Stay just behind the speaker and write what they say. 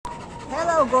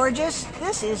Hello, gorgeous.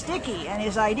 This is Dickie, and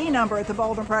his ID number at the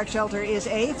Baldwin Park Shelter is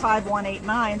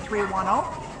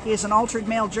A5189310. He is an altered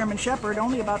male German Shepherd,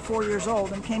 only about 4 years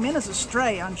old, and came in as a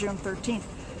stray on June 13th.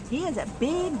 He is a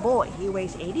big boy. He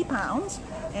weighs 80 pounds,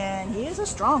 and he is a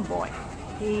strong boy.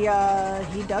 He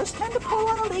does tend to pull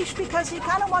on a leash because he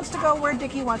kind of wants to go where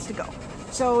Dickie wants to go.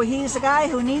 So he's a guy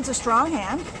who needs a strong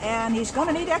hand, and he's going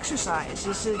to need exercise.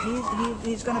 He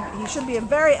should be a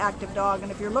very active dog, and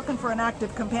if you're looking for an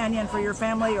active companion for your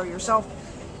family or yourself,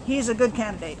 he's a good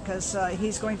candidate because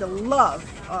he's going to love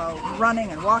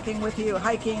running and walking with you,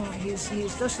 hiking. He's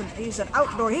an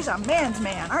outdoor. He's a man's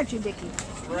man, aren't you, Dickie?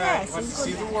 That's right. Yes, Wants to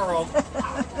see the world.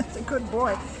 He's a good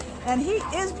boy, and he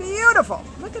is beautiful.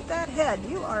 Look at that head.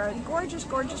 You are a gorgeous,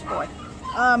 gorgeous boy.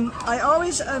 I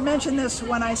always mention this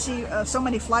when I see so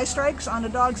many fly strikes on a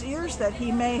dog's ears, that he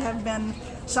may have been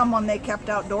someone they kept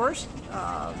outdoors,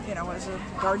 you know, as a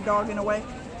guard dog in a way.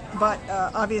 But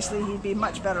obviously he'd be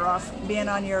much better off being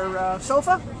on your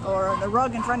sofa or on the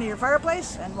rug in front of your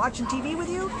fireplace and watching TV with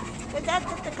you. That's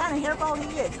the kind of hairball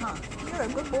he is, huh? You're a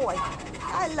good boy.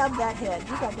 I love that head.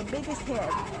 You got the biggest head.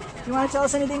 You want to tell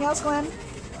us anything else, Glenn?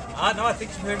 No, I think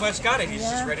you pretty much got it. He's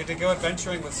just ready to go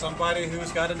adventuring with somebody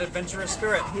who's got an adventurous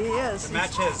spirit. He is. To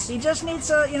match his. He just needs,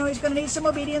 you know, he's going to need some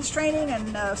obedience training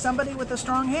and somebody with a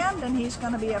strong hand, and he's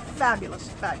going to be a fabulous,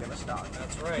 fabulous dog.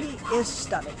 That's right. He is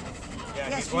stunning. Yeah,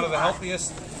 yes, he's one of the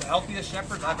healthiest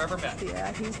shepherds I've ever met.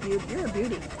 Yeah, he's beautiful. You're a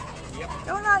beauty. Yep.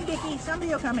 Go on, Dickie.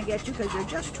 Somebody will come and get you because you're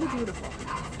just too beautiful.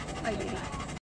 Hi, baby.